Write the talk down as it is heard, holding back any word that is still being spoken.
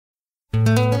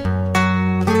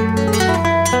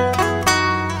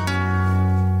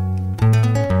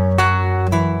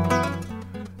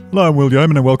Hello, I'm Will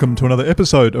Yeoman and welcome to another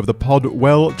episode of the Pod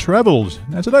Well Travelled.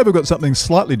 Now today we've got something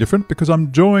slightly different because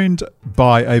I'm joined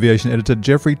by aviation editor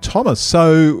Jeffrey Thomas.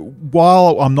 So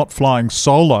while I'm not flying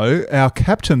solo, our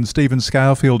captain Stephen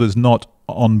Scalefield is not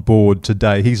on board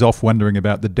today. He's off wandering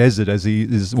about the desert as he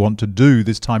is wont to do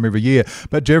this time every year.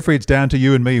 But Jeffrey, it's down to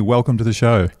you and me. Welcome to the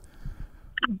show.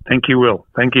 Thank you, Will.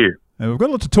 Thank you. We've got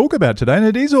a lot to talk about today, and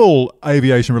it is all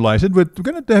aviation related. We're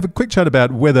going to have a quick chat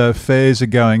about whether fares are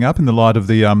going up in the light of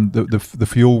the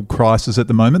fuel crisis at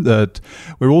the moment. That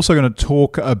we're also going to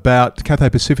talk about Cathay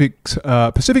Pacific's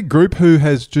Pacific Group, who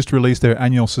has just released their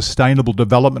annual Sustainable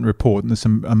Development Report, and there's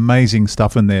some amazing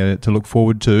stuff in there to look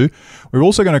forward to. We're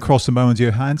also going to cross to Mogens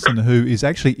Johansen, who is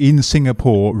actually in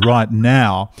Singapore right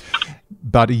now.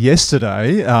 But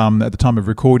yesterday, at the time of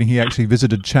recording, he actually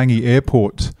visited Changi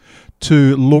Airport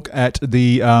to look at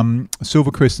the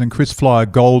Silvercrest and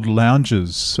KrisFlyer Gold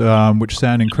lounges, which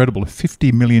sound incredible. A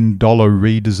 $50 million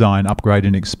redesign, upgrade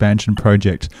and expansion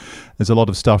project. There's a lot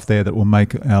of stuff there that will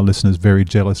make our listeners very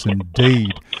jealous indeed.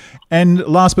 And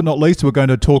last but not least, we're going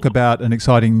to talk about an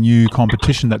exciting new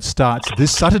competition that starts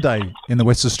this Saturday in the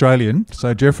West Australian.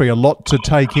 So, Jeffrey, a lot to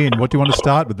take in. What do you want to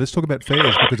start with? Let's talk about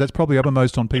fares, because that's probably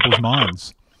uppermost on people's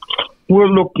minds.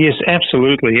 Well, look, yes,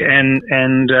 absolutely. And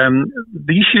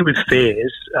the issue with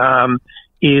fares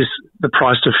is the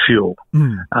price of fuel.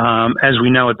 As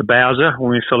we know at the Bowser, when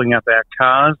we're filling up our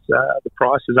cars, the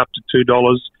price is up to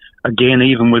 $2, again,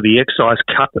 even with the excise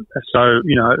cut. So,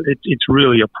 you know, it's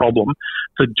really a problem.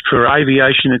 For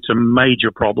aviation, it's a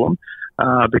major problem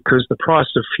because the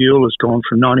price of fuel has gone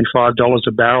from $95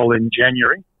 a barrel in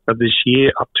January of this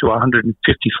year up to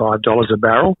 $155 a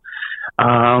barrel.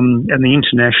 And the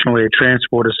International Air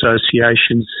Transport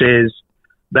Association says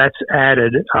that's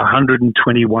added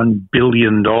 $121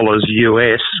 billion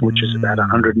US, which is about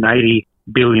 180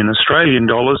 billion Australian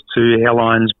dollars to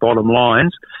airlines' bottom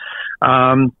lines.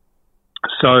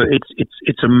 So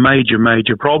it's a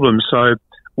major problem. So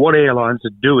what airlines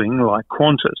are doing, like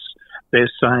Qantas,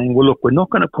 they're saying, well, look, we're not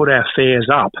going to put our fares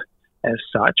up as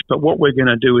such, but what we're going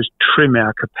to do is trim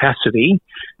our capacity,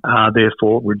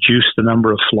 therefore reduce the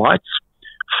number of flights,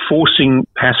 forcing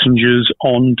passengers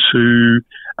onto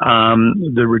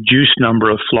the reduced number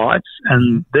of flights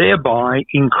and thereby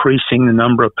increasing the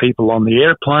number of people on the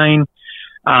airplane.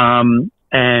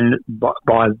 And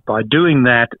by doing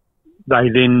that, they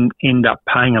then end up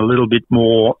paying a little bit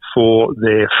more for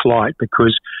their flight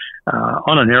because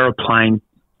on an aeroplane,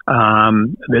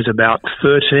 there's about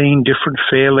 13 different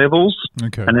fare levels.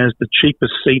 Okay. And as the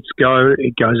cheapest seats go,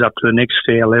 it goes up to the next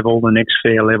fare level, the next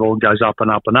fare level goes up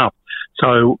and up and up.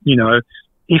 So, you know,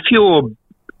 if you're,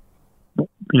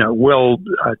 you know, well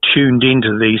tuned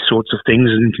into these sorts of things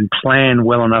and can plan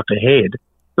well enough ahead,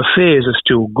 the fares are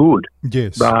still good.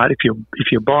 Yes. But if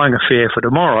you're buying a fare for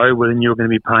tomorrow, well, then you're going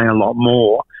to be paying a lot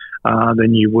more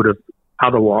than you would have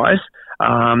otherwise.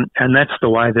 And that's the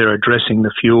way they're addressing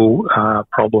the fuel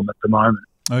problem at the moment.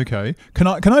 Okay. Can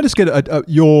I just get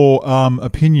your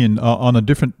opinion on a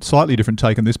slightly different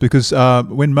take on this? Because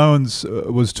when Mogens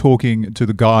was talking to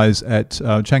the guys at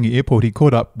Changi Airport, he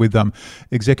caught up with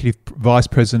Executive Vice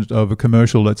President of a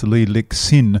commercial, that's Lee Lick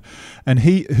Sin, and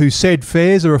who said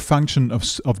fares are a function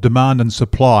of demand and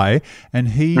supply, and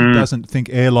he doesn't think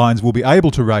airlines will be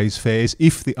able to raise fares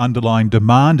if the underlying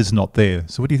demand is not there.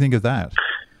 So what do you think of that?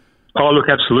 Oh, look,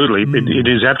 absolutely. It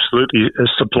is absolutely a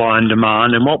supply and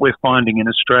demand. And what we're finding in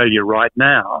Australia right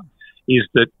now is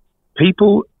that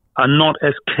people are not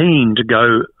as keen to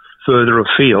go further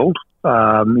afield,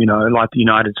 you know, like the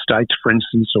United States, for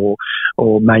instance,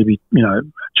 or maybe, you know,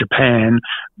 Japan.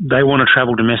 They want to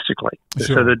travel domestically.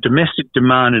 Sure. So the domestic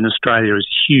demand in Australia is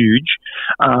huge.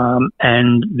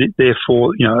 And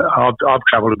therefore, you know, I've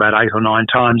travelled about 8 or 9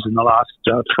 times in the last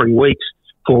 4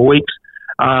 weeks.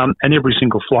 And every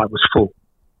single flight was full.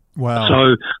 Wow.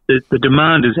 So the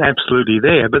demand is absolutely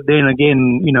there. But then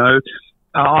again, you know,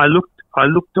 I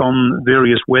looked on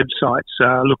various websites.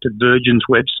 I looked at Virgin's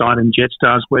website and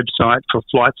Jetstar's website for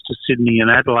flights to Sydney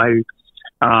and Adelaide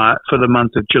for the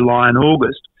month of July and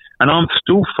August. And I'm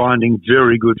still finding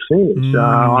very good fares.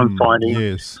 I'm finding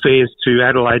fares to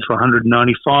Adelaide for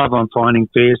 $195. I'm finding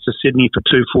fares to Sydney for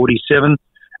 $247.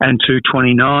 And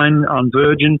 $229 on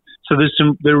Virgin. So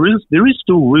there is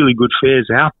still really good fares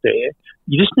out there.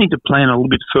 You just need to plan a little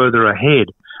bit further ahead.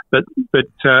 But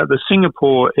the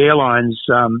Singapore Airlines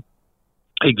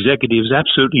executive is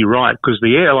absolutely right, because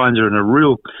the airlines are in a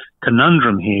real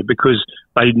conundrum here because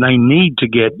they need to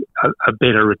get a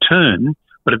better return,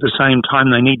 but at the same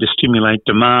time they need to stimulate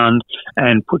demand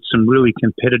and put some really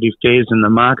competitive fares in the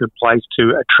marketplace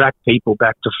to attract people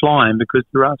back to flying, because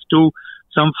there are still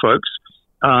some folks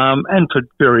and for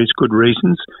various good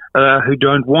reasons, who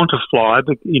don't want to fly,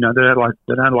 but they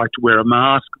don't like to wear a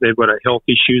mask. They've got a health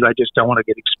issue. They just don't want to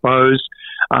get exposed.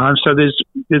 So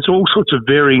there's all sorts of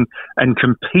varying and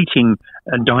competing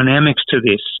dynamics to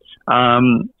this.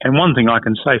 And one thing I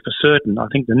can say for certain, I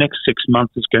think the next 6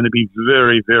 months is going to be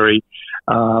very, very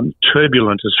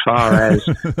turbulent as far as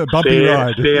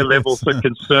fare levels are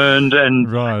concerned,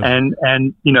 and right.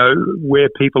 and where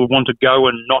people want to go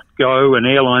and not go, and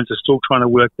airlines are still trying to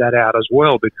work that out as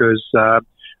well, because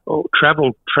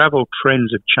travel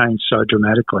trends have changed so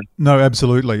dramatically. No,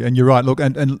 absolutely, and you're right. Look,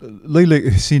 and Lee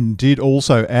Sin did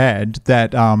also add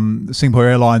that Singapore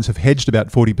Airlines have hedged about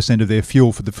 40% of their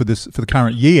fuel for the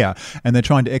current year, and they're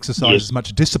trying to exercise as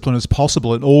much discipline as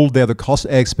possible in all the other cost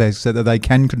aspects that they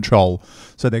can control.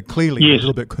 So they're clearly a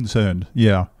little bit concerned.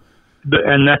 Yeah.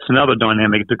 And that's another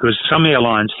dynamic, because some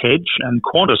airlines hedge, and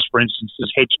Qantas, for instance,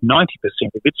 has hedged 90%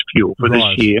 of its fuel for this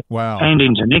year and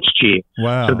into next year.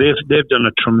 Wow. So they've done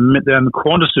a tremendous.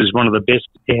 Qantas is one of the best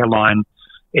airlines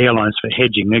for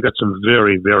hedging. They've got some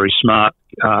very, very smart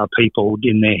people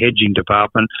in their hedging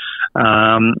department.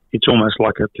 It's almost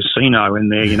like a casino in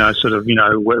there,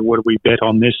 where do we bet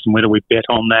on this and where do we bet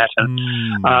on that?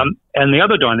 And the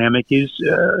other dynamic is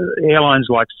airlines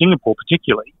like Singapore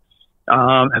particularly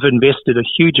have invested a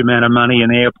huge amount of money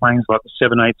in airplanes like the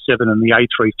 787 and the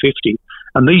A350,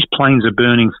 and these planes are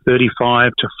burning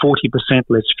 35 to 40%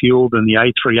 less fuel than the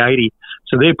A380.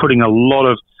 So they're putting a lot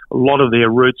of their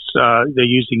routes. They're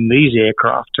using these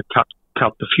aircraft to cut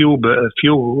the fuel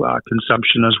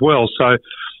consumption as well. So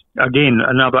again,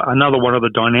 another one of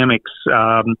the dynamics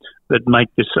that make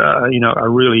this a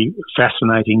really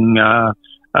fascinating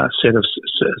set of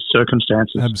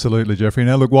circumstances. Absolutely, Jeffrey.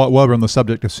 Now, look, while we're on the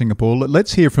subject of Singapore,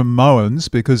 let's hear from Moens,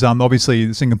 because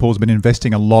obviously Singapore's been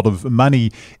investing a lot of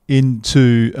money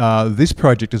into this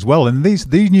project as well. And these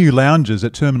new lounges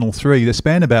at Terminal 3, they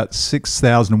span about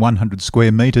 6,100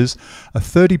 square metres,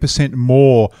 30%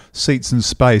 more seats and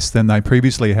space than they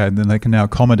previously had, and then they can now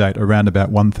accommodate around about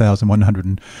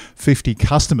 1,150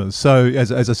 customers. So,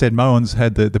 as I said, Moens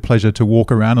had the pleasure to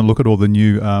walk around and look at all the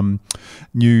new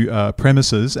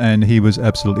premises, and he was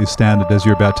absolutely astounded, as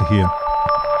you're about to hear.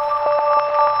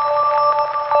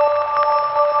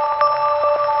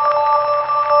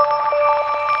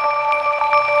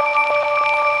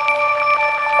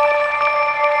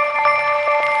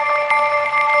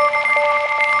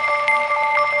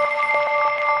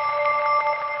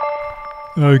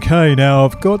 Okay, now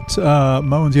I've got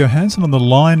Moens Johansson on the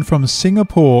line from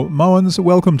Singapore. Moens,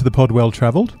 welcome to the Pod Well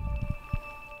Travelled.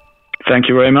 Thank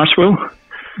you very much, Will.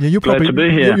 Yeah, Glad to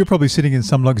be here. You're probably sitting in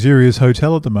some luxurious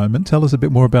hotel at the moment. Tell us a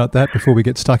bit more about that before we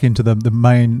get stuck into the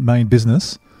main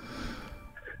business.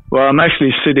 Well, I'm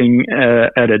actually sitting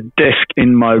at a desk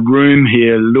in my room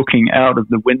here, looking out of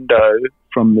the window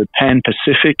from the Pan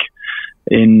Pacific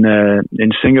in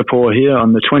Singapore here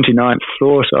on the 29th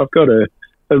floor. So I've got a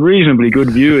reasonably good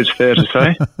view, it's fair to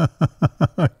say.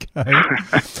 Okay.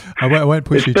 I won't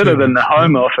push you. It's better than the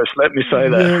home office, let me say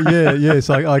that. Yes,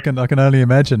 I can only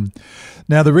imagine.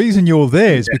 Now, the reason you're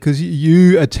there is because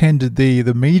you attended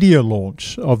the media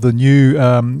launch of the new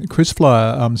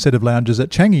KrisFlyer set of lounges at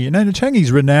Changi. And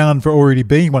Changi's renowned for already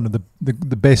being one of the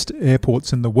best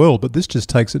airports in the world, but this just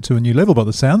takes it to a new level by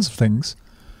the sounds of things.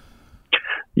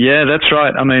 Yeah, that's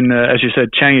right. I mean, as you said,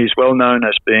 Changi is well known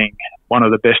as being one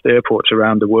of the best airports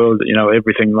around the world. You know,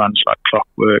 everything runs like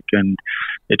clockwork and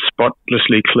it's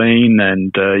spotlessly clean,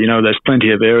 and there's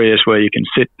plenty of areas where you can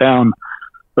sit down.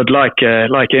 But like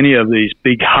any of these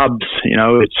big hubs,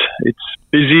 it's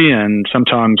busy and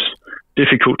sometimes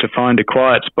difficult to find a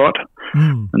quiet spot,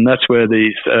 and that's where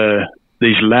these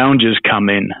lounges come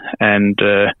in. And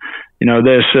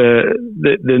there's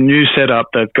the new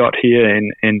setup they've got here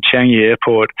in Changi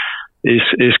Airport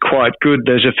is quite good.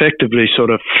 There's effectively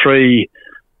sort of three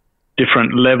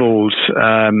different levels.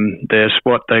 There's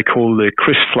what they call the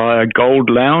KrisFlyer Gold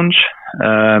Lounge,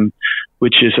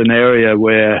 which is an area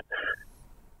where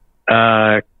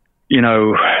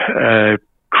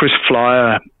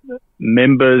KrisFlyer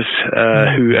members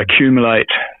who accumulate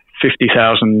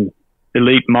 50,000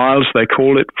 elite miles, they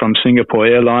call it, from Singapore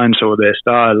Airlines or their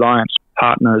Star Alliance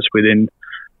partners within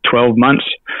 12 months,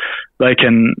 they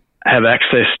can have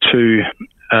access to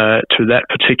that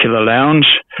particular lounge.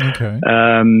 Okay.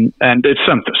 And it's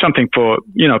something for,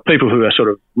 people who are sort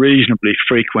of reasonably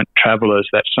frequent travelers.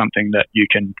 That's something that you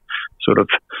can sort of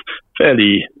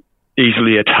fairly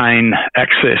easily attain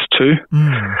access to.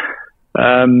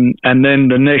 And then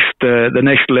the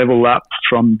next level up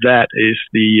from that is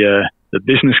the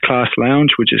business class lounge,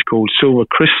 which is called Silver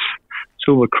Kris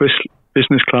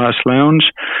Business Class Lounge.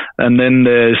 And then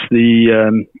there's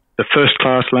the the first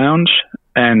class lounge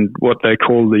and what they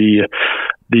call the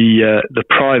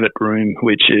private room,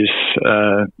 which is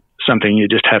something you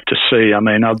just have to see. I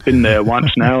mean, I've been there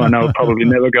once now, and I'll probably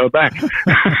never go back.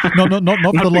 not for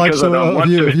the likes of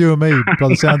you and me, by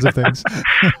the sounds of things.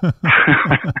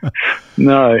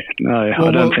 No,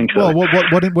 I don't think so.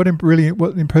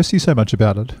 What impressed you so much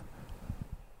about it?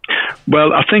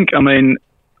 Well, I think,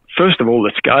 first of all,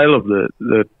 the scale of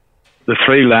the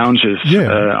three lounges.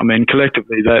 Yeah.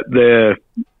 Collectively, they're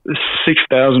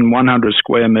 6,100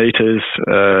 square meters,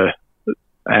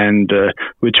 and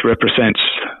which represents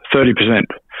 30%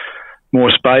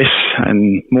 more space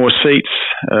and more seats,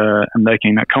 and they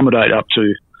can accommodate up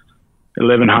to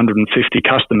 1,150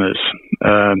 customers.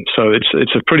 So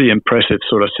it's a pretty impressive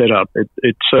sort of setup.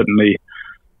 It certainly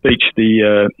beats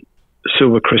the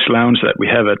Silver Chris Lounge that we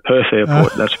have at Perth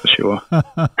Airport, that's for sure.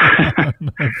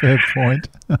 Fair point.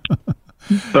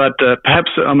 But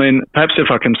perhaps if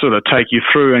I can sort of take you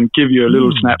through and give you a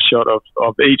little snapshot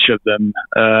of each of them.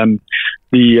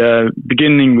 The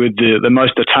beginning with the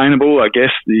most attainable, I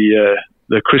guess,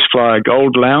 the Chris Flyer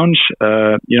Gold Lounge.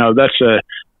 That's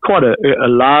quite a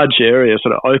large area,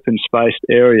 sort of open spaced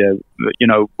area.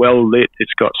 Well lit.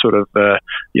 It's got sort of the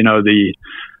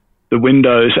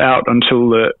windows out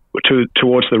until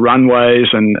towards the runways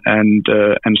and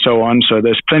so on. So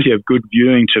there's plenty of good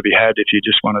viewing to be had if you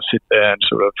just want to sit there and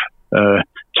sort of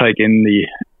take in the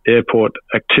airport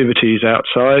activities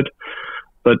outside.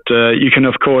 But you can,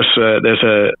 of course, there's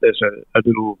a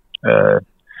little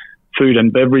food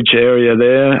and beverage area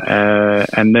there,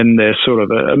 and then there's sort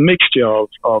of a mixture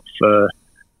of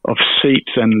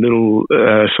seats and little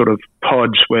sort of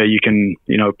pods where you can,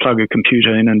 plug a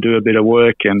computer in and do a bit of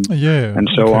work and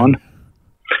so on.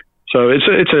 So it's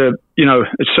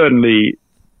certainly,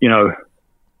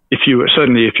 if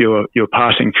you're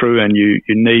passing through and you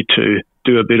need to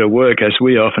do a bit of work, as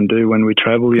we often do when we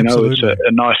travel, Absolutely. It's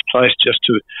a nice place just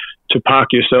to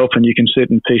park yourself, and you can sit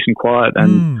in peace and quiet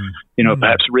and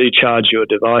perhaps recharge your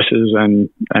devices and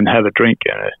have a drink,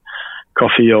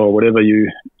 coffee or whatever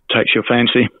takes your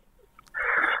fancy.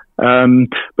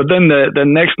 But then the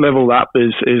next level up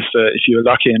is if you're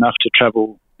lucky enough to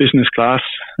travel business class,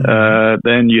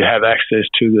 then you have access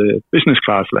to the business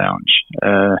class lounge.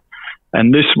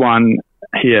 And this one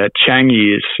here at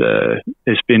Changi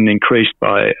has been increased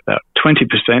by about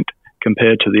 20%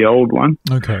 compared to the old one.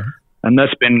 Okay. And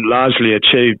that's been largely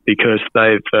achieved because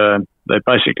they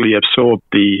basically absorbed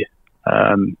the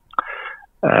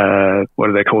what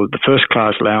do they call it, the first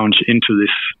class lounge into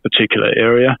this particular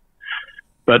area.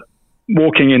 But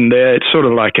walking in there, it's sort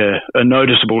of like a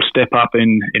noticeable step up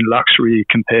in luxury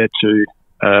compared to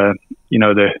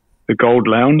the gold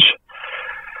lounge.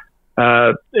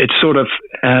 It's sort of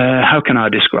how can I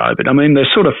describe it?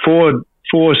 There's sort of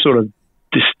four sort of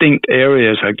distinct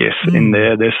areas, I guess, in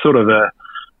there. There's sort of a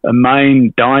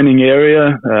main dining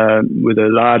area with a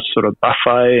large sort of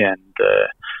buffet, and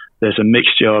there's a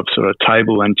mixture of sort of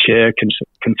table and chair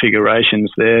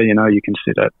configurations there. You can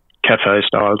sit at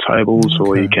cafe-style tables,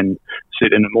 or you can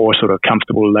sit in a more sort of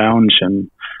comfortable lounge and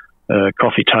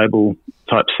coffee table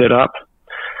type setup.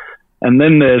 And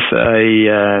then there's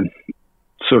a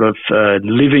sort of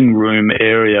living room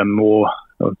area,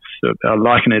 I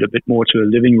liken it a bit more to a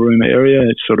living room area.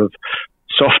 It's sort of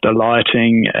softer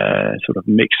lighting, sort of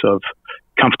mix of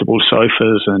comfortable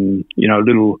sofas and,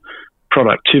 little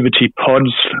productivity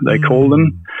pods, they call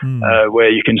them, where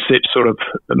you can sit sort of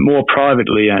more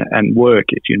privately and work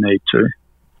if you need to.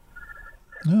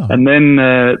 Oh. And then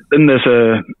there's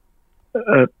a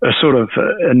sort of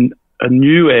a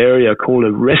new area called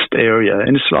a rest area,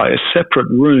 and it's like a separate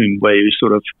room where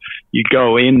you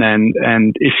go in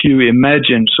and if you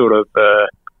imagine sort of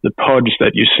the pods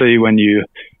that you see when you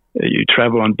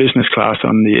travel on business class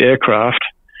on the aircraft,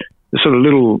 the sort of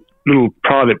little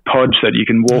private pods that you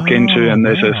can walk into, and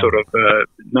there's a sort of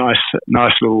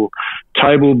nice little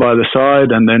table by the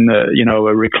side, and then a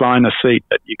recliner seat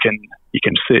that you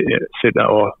can sit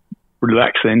or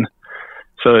relax in.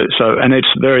 So and it's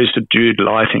very subdued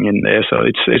lighting in there, so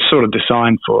it's sort of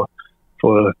designed for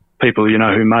people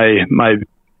who may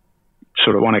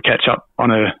sort of want to catch up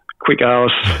on a quick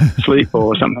hour's sleep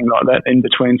or something like that in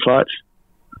between flights.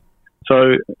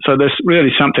 So there's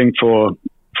really something for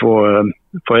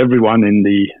everyone in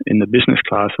the business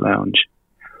class lounge.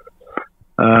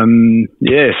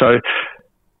 So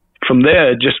from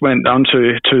there it just went down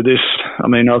to this.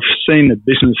 I've seen the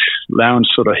business lounge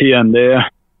sort of here and there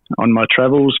on my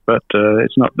travels, but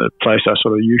it's not the place I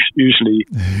sort of usually,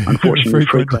 unfortunately,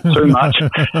 frequent too much.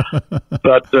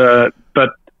 But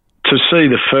to see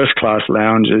the first class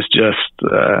lounge is just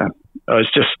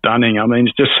it's just stunning.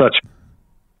 It's just such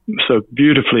so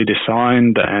beautifully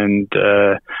designed, and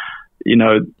I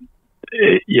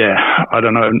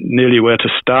don't know nearly where to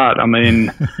start. I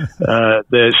mean,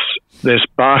 there's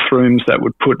bathrooms that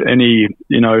would put any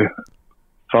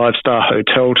 5-star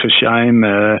hotel to shame.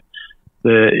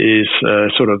 There is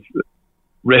sort of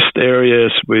rest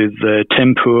areas with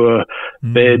tempur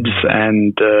beds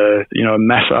and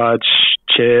massage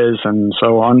chairs and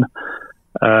so on.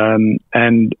 And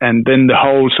then the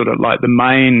whole sort of like the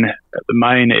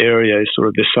main area is sort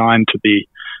of designed to be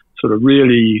sort of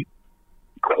really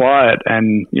quiet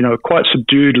and quite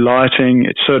subdued lighting.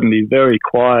 It's certainly very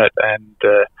quiet and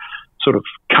sort of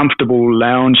comfortable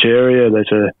lounge area.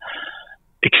 There's a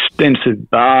extensive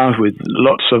bar with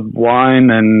lots of wine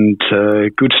and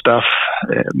good stuff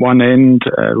at one end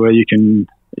where you can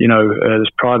there's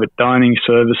private dining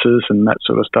services and that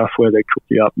sort of stuff where they cook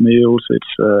you up meals.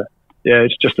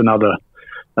 It's just another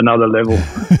level.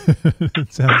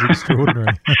 It sounds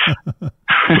extraordinary.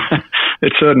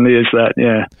 It certainly is that,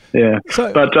 yeah.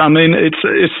 So, but I mean,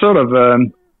 it's sort of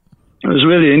it was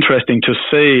really interesting to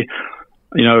see,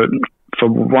 for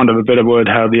want of a better word,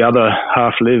 how the other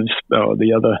half lives,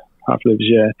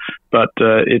 yeah. But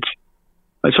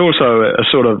it's also a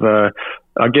sort of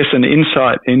I guess an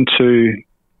insight into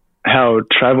how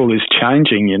travel is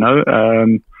changing,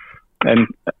 and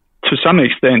to some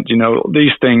extent,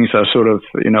 these things are sort of,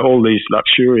 all these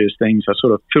luxurious things are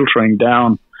sort of filtering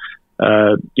down,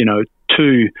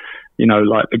 to,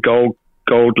 like the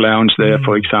gold lounge there,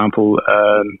 for example,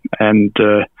 and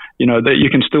that you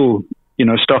can still,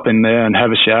 stop in there and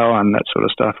have a shower and that sort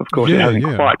of stuff. Of course, it hasn't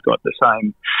quite got the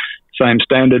same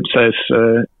standards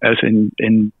as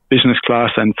in business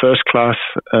class and first class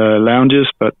lounges,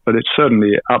 but it's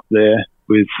certainly up there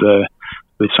with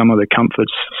some of the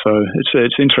comforts. So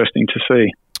it's interesting to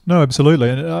see. No, absolutely.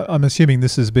 And I'm assuming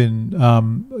this has been,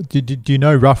 do you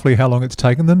know roughly how long it's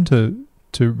taken them to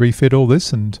refit all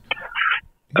this? And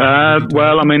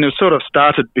well, I mean, it sort of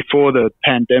started before the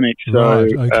pandemic. So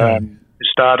right, okay. It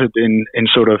started in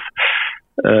sort of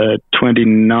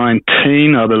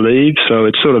 2019, I believe. So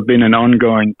it's sort of been an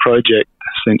ongoing project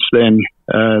since then.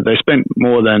 They spent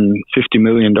more than $50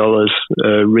 million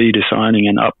redesigning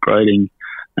and upgrading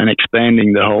and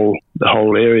expanding the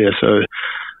whole area. So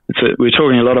we're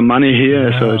talking a lot of money here.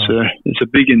 Wow. So it's a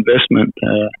big investment.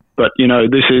 But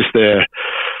this is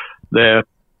their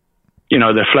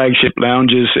flagship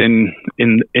lounges in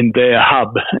their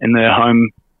hub, in their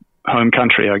home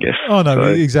country, I guess. Oh no,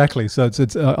 exactly. So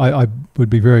it's I would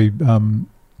be very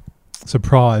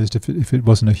surprised if it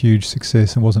wasn't a huge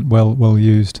success and wasn't well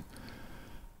used.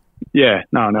 Yeah,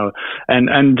 no,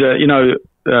 and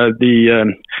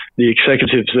the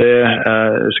executives there,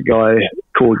 there's a guy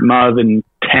called Marvin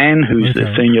Tan, who's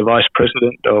the senior vice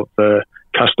president of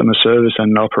customer service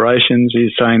and operations.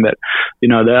 He's saying that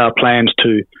there are plans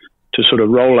to sort of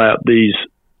roll out these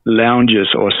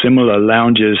lounges or similar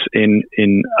lounges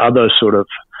in other sort of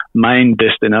main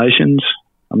destinations.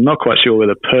 I'm not quite sure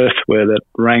whether Perth, where that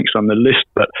ranks on the list,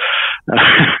 but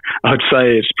I'd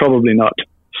say it's probably not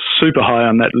super high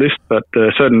on that list, but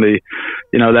certainly,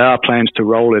 there are plans to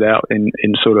roll it out in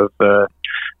sort of,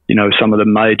 some of the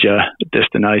major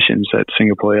destinations that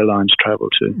Singapore Airlines travel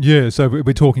to. Yeah, so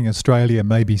we're talking Australia,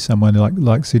 maybe someone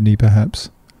like Sydney, perhaps.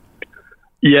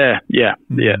 Yeah,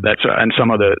 that's right. And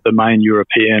some of the main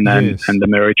European and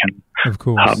American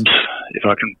hubs, if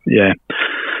I can, yeah.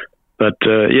 But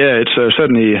it's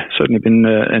certainly been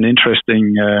an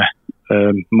interesting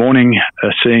morning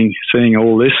seeing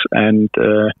all this. And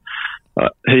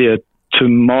here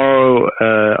tomorrow,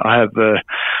 I have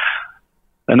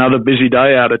another busy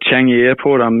day out at Changi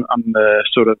Airport. I'm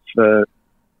sort of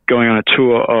going on a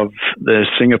tour of the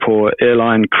Singapore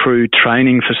Airline crew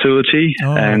training facility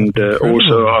and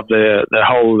also of their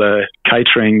whole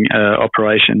catering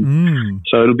operation.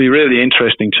 So it'll be really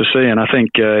interesting to see. And I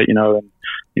think,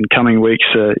 in coming weeks,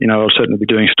 I'll certainly be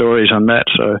doing stories on that.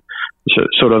 So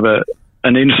it's sort of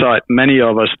an insight many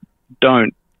of us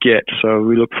don't get. So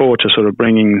we look forward to sort of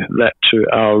bringing that to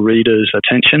our readers'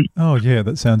 attention. Oh yeah,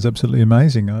 that sounds absolutely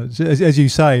amazing. As you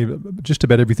say, just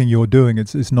about everything you're doing,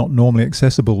 it's not normally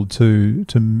accessible to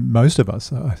most of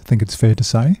us. I think it's fair to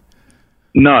say.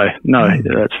 No,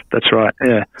 that's right.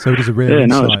 Yeah. So it is a rare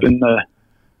insight. No, it's been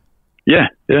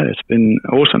it's been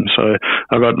awesome. So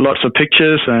I've got lots of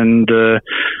pictures, and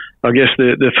I guess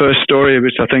the first story,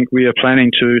 which I think we are planning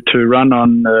to run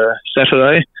on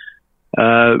Saturday,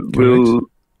 we'll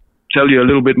tell you a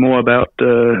little bit more about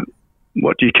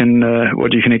what you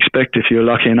can expect if you're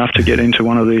lucky enough to get into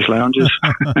one of these lounges.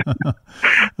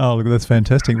 Oh, look, that's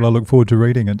fantastic. Well, I look forward to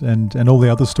reading it and all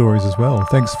the other stories as well.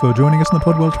 Thanks for joining us on the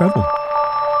Pod World Travel.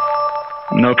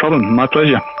 No problem. My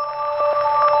pleasure.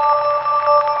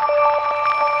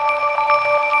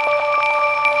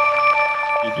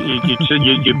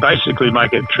 you basically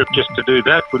make a trip just to do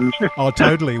that, wouldn't you? Oh,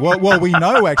 totally. Well, we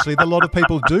know actually that a lot of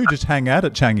people do just hang out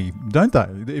at Changi, don't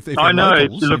they? If I know.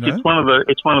 Locals,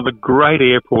 It's one of the great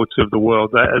airports of the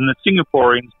world, and the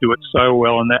Singaporeans do it so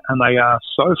well, and they are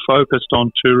so focused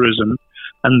on tourism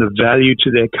and the value to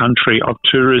their country of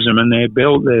tourism, and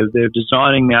they're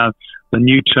designing now the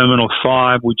new Terminal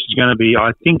 5, which is going to be,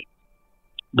 I think,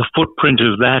 the footprint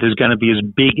of that is going to be as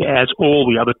big as all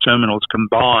the other terminals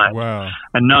combined. Wow.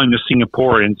 And knowing the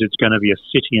Singaporeans, it's going to be a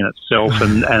city in itself.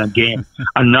 And again,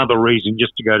 another reason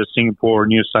just to go to Singapore.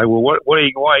 And you say, well, why are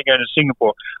you going to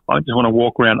Singapore? I just want to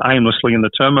walk around aimlessly in the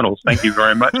terminals. Thank you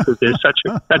very much, because they're such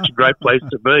a great place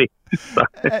to be. So,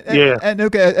 yeah. And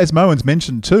look, as Moen's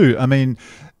mentioned too, I mean,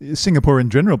 Singapore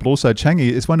in general, but also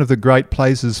Changi, is one of the great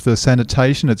places for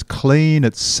sanitation. It's clean,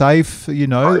 it's safe,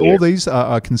 all these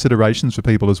are considerations for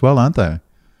people as well, aren't they?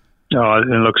 Oh,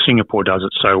 and look, Singapore does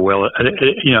it so well. At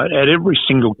every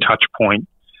single touch point,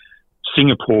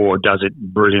 Singapore does it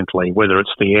brilliantly, whether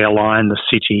it's the airline, the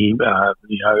city,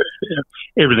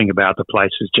 everything about the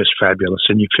place is just fabulous,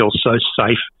 and you feel so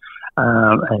safe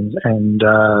and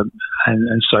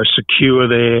so secure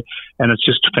there, and it's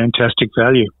just fantastic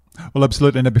value. Well,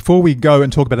 absolutely. Now, before we go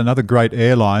and talk about another great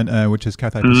airline, which is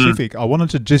Cathay Pacific, I wanted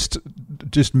to just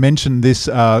mention this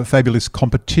fabulous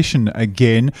competition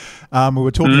again. We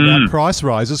were talking about price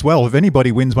rise as well. If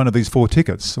anybody wins one of these 4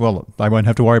 tickets, well, they won't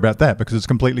have to worry about that because it's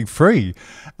completely free.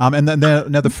 And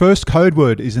now the first code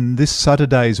word is in this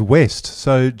Saturday's West.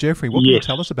 So, Jeffrey, what can you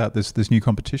tell us about this new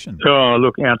competition? Oh,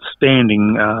 look,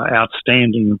 outstanding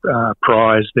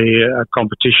prize there,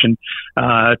 competition.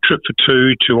 Trip for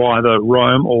 2 to either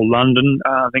Rome or London.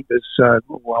 I think there's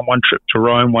one trip to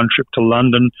Rome, one trip to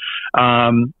London,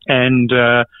 and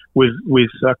with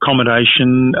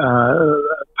accommodation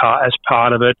as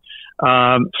part of it,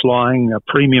 flying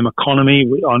premium economy,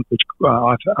 on which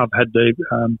I've had the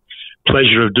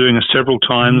pleasure of doing several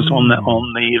times on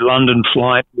the London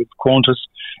flight with Qantas,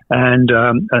 and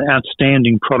an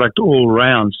outstanding product all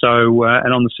round. So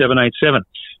and on the 787,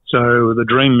 so the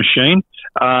Dream Machine.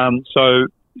 So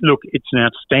look, it's an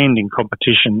outstanding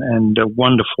competition and a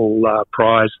wonderful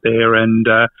prize there. And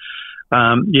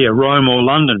Rome or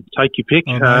London, take your pick.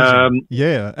 And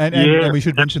we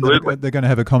should mention that they're going to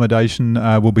have accommodation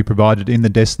will be provided in the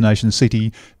destination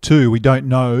city too. We don't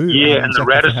know and exactly the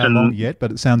Radisson, for how long yet,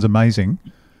 but it sounds amazing.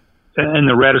 And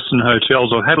the Radisson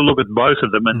hotels, I've had a look at both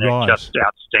of them, and they're just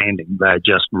outstanding. They're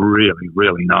just really,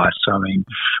 really nice. I mean,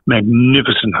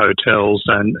 magnificent hotels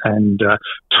and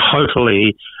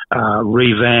totally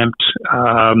revamped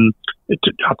up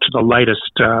to the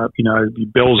latest,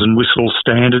 bells and whistles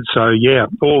standards. So,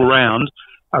 all around,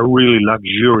 a really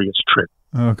luxurious trip.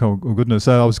 Oh, goodness.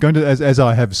 So I was going to, as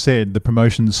I have said, the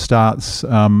promotion starts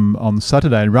on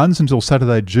Saturday and runs until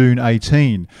Saturday, June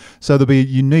 18. So there'll be a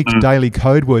unique daily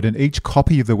code word in each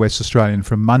copy of the West Australian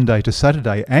from Monday to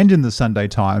Saturday and in the Sunday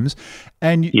Times.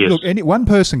 And look, one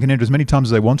person can enter as many times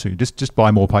as they want to. Just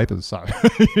buy more papers. So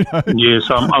yes,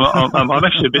 I'm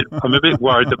actually a bit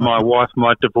worried that my wife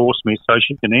might divorce me so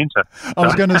she can enter. I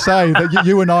was going to say that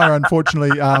you and I are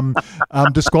unfortunately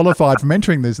disqualified from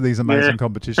entering these amazing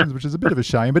competitions, which is a bit of a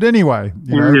shame. But anyway,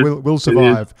 we'll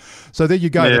survive. So there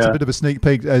you go. That's a bit of a sneak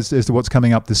peek as to what's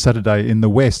coming up this Saturday in the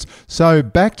West. So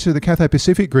back to the Cathay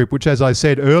Pacific Group, which, as I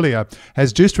said earlier,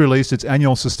 has just released its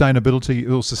annual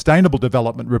sustainable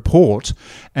development report.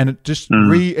 And it just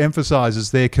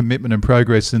re-emphasises their commitment and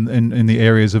progress in the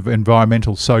areas of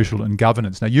environmental, social and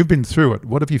governance. Now, you've been through it.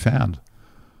 What have you found?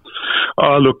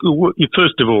 Look,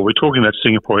 first of all, we're talking about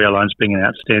Singapore Airlines being an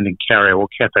outstanding carrier. Well,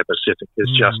 Cathay Pacific is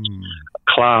just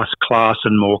class,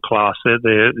 and more class. They've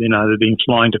been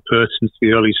flying to Perth since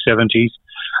the early 70s.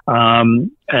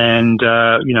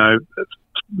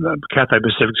 Cathay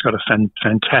Pacific's got a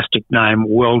fantastic name,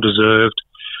 well-deserved.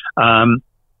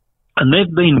 And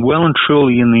they've been well and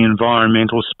truly in the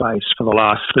environmental space for the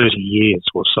last 30 years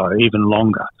or so, even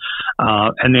longer.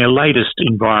 And their latest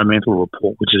environmental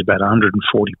report, which is about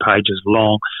 140 pages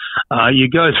long, you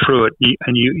go through it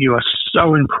and you are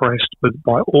so impressed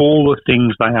by all the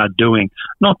things they are doing,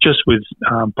 not just with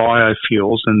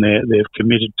biofuels, and they've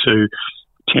committed to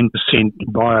 10%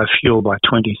 biofuel by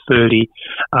 2030,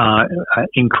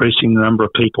 increasing the number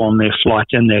of people on their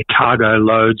flights and their cargo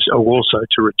loads, are also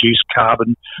to reduce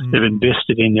carbon. They've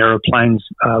invested in aeroplanes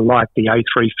like the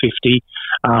A350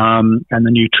 and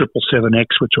the new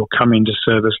 777X, which will come into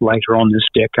service later on this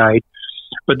decade.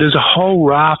 But there's a whole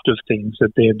raft of things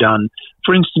that they've done.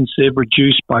 For instance, they've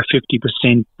reduced by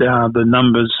 50% the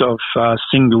numbers of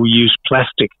single-use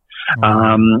plastic.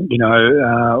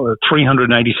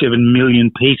 387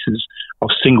 million pieces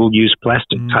single-use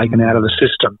plastic taken out of the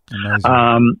system.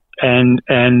 And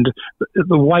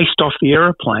the waste off the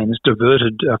aeroplane is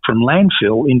diverted from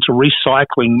landfill into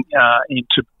recycling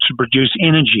to produce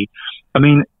energy. I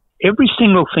mean, every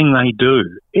single thing they do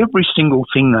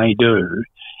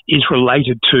is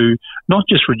related to not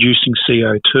just reducing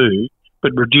CO2,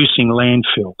 but reducing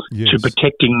landfill, to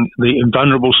protecting the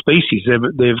vulnerable species.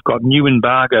 They've got new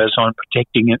embargoes on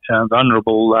protecting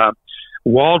vulnerable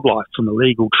wildlife from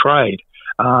illegal trade.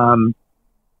 And,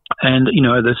 you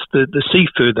know, the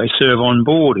seafood they serve on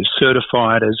board is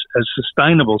certified as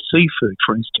sustainable seafood,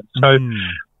 for instance. So,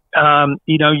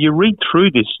 you know, you read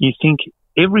through this and you think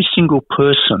every single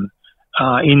person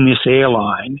in this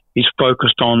airline is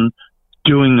focused on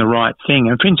doing the right thing.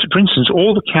 And for instance,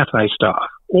 all the Cathay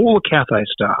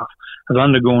staff have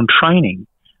undergone training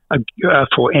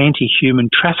for anti-human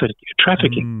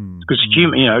trafficking, because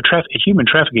human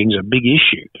trafficking is a big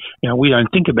issue. You know, we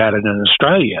don't think about it in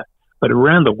Australia, but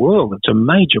around the world, it's a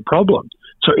major problem.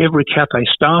 So every Cathay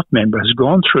staff member has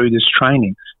gone through this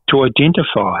training to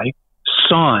identify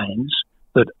signs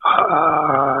that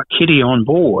Kitty on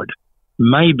board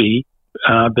may be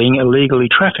being illegally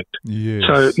trafficked. Yes.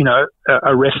 So, you know,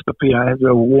 arrest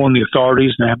warn the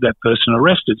authorities and have that person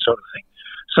arrested, sort of thing.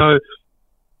 So,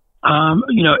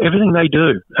 you know, everything they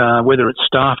do, whether it's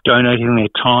staff donating their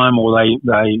time or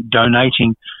they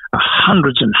donating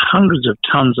hundreds and hundreds of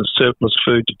tons of surplus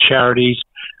food to charities,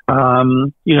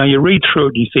 you know, you read through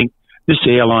it and you think this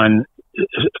airline,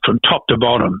 from top to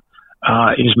bottom,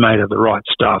 is made of the right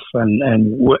stuff,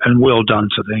 and well done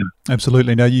to them.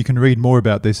 Absolutely. Now, you can read more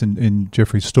about this in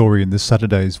Jeffrey's story in this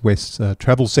Saturday's West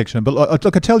travel section. But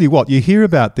look, I tell you what, you hear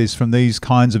about this from these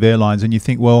kinds of airlines and you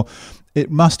think, well, it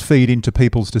must feed into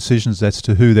people's decisions as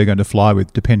to who they're going to fly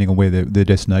with, depending on where their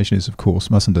destination is, of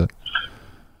course, mustn't it?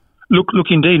 Look,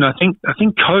 indeed. I think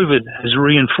COVID has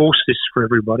reinforced this for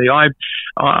everybody.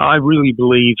 I really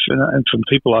believe, and from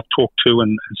people I've talked to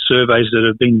and surveys that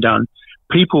have been done,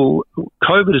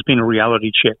 COVID has been a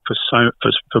reality check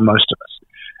for most of us,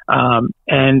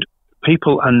 and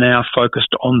people are now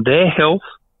focused on their health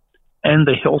and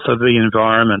the health of the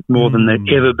environment more than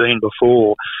they've ever been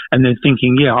before. And they're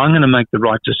thinking, yeah, I'm going to make the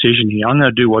right decision here. I'm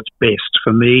going to do what's best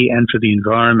for me and for the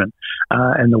environment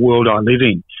and the world I live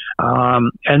in,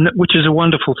 and which is a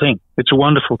wonderful thing. It's a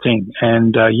wonderful thing.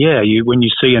 And when you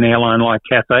see an airline like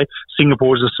Cathay,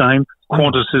 Singapore's the same,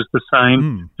 Qantas is the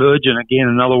same, Virgin again,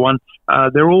 another one.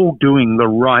 They're all doing the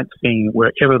right thing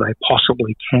wherever they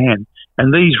possibly can.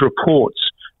 And these reports,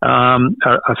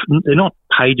 they're not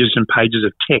pages and pages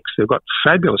of text. They've got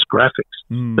fabulous graphics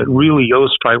that really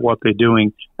illustrate what they're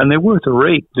doing, and they're worth a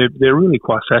read. They're really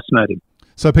quite fascinating.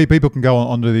 So people can go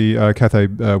onto the Cathay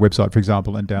website, for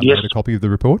example, and download a copy of the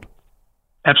report?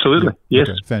 Absolutely. Yes,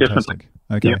 okay, fantastic. Definitely.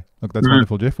 Okay. Yeah. Look, that's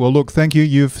wonderful, Jeff. Well, look, thank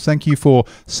you. Thank you for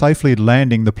safely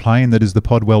landing the plane that is the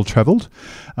pod well travelled.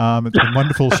 It's been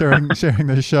wonderful sharing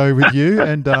the show with you,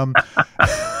 and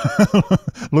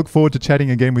look forward to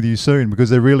chatting again with you soon, because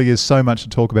there really is so much to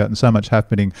talk about and so much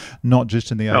happening, not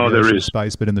just in the aviation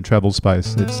space, but in the travel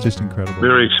space. It's just incredible.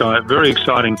 Very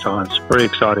exciting times. Very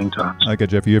exciting times. Okay,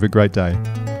 Jeff, you have a great day.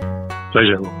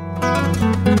 Pleasure.